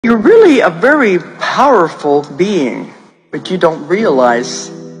You're really a very powerful being, but you don't realize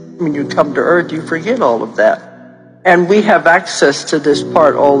when you come to Earth, you forget all of that. And we have access to this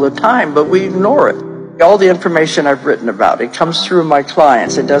part all the time, but we ignore it. All the information I've written about, it comes through my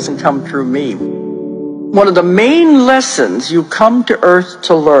clients. It doesn't come through me. One of the main lessons you come to Earth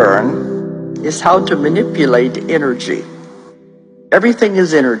to learn is how to manipulate energy. Everything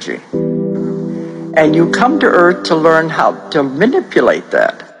is energy. And you come to Earth to learn how to manipulate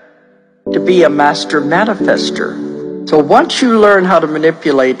that, to be a master manifester. So once you learn how to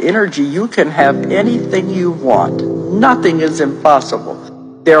manipulate energy, you can have anything you want. Nothing is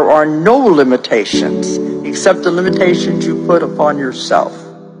impossible. There are no limitations except the limitations you put upon yourself.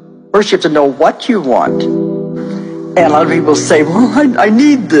 First, you have to know what you want. And a lot of people say, well, I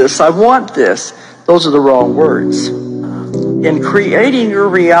need this, I want this. Those are the wrong words. In creating your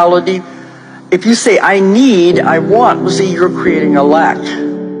reality, if you say, I need, I want, well, see, you're creating a lack.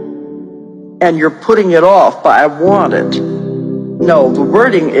 And you're putting it off by, I want it. No, the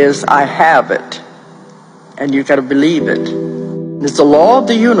wording is, I have it. And you've got to believe it. It's the law of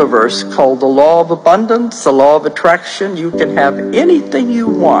the universe called the law of abundance, the law of attraction. You can have anything you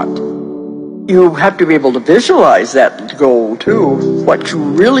want. You have to be able to visualize that goal too, what you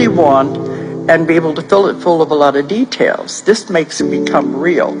really want, and be able to fill it full of a lot of details. This makes it become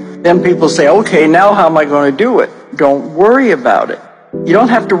real. Then people say, okay, now how am I going to do it? Don't worry about it. You don't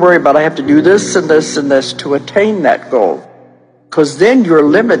have to worry about, I have to do this and this and this to attain that goal. Because then you're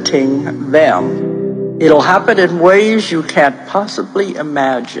limiting them. It'll happen in ways you can't possibly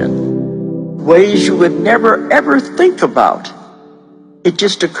imagine. Ways you would never ever think about. It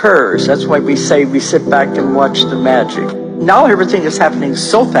just occurs. That's why we say we sit back and watch the magic. Now everything is happening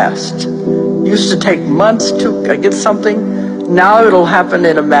so fast. It used to take months to get something. Now it'll happen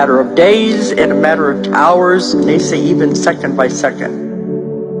in a matter of days, in a matter of hours, and they say even second by second.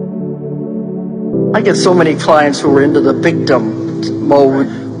 I get so many clients who are into the victim mode.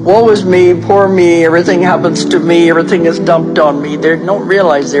 Woe is me, poor me, everything happens to me, everything is dumped on me. They don't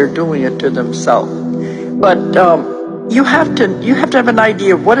realize they're doing it to themselves. But you have to have an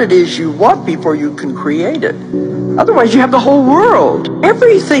idea of what it is you want before you can create it. Otherwise, you have the whole world.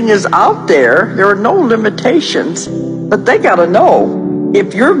 Everything is out there. There are no limitations, but they got to know.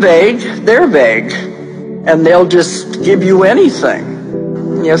 If you're vague, they're vague, and they'll just give you anything.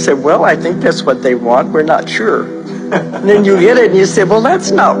 And you'll say, well, I think that's what they want. We're not sure. And then you get it, and you say, well,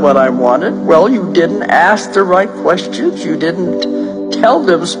 that's not what I wanted. Well, you didn't ask the right questions. You didn't tell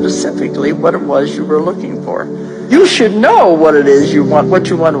them specifically what it was you were looking for. You should know what it is you want, what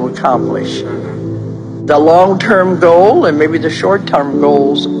you want to accomplish. The long-term goal and maybe the short-term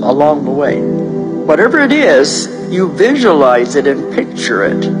goals along the way. Whatever it is, you visualize it and picture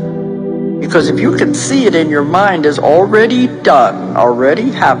it. Because if you can see it in your mind as already done, already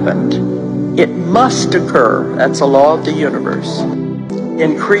happened, it must occur. That's a law of the universe.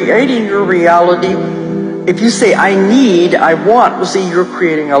 In creating your reality, if you say, I need, I want, well, see, you're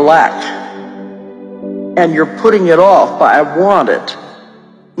creating a lack. And you're putting it off by, I want it.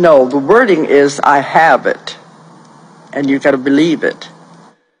 No, the wording is, I have it. And you've got to believe it.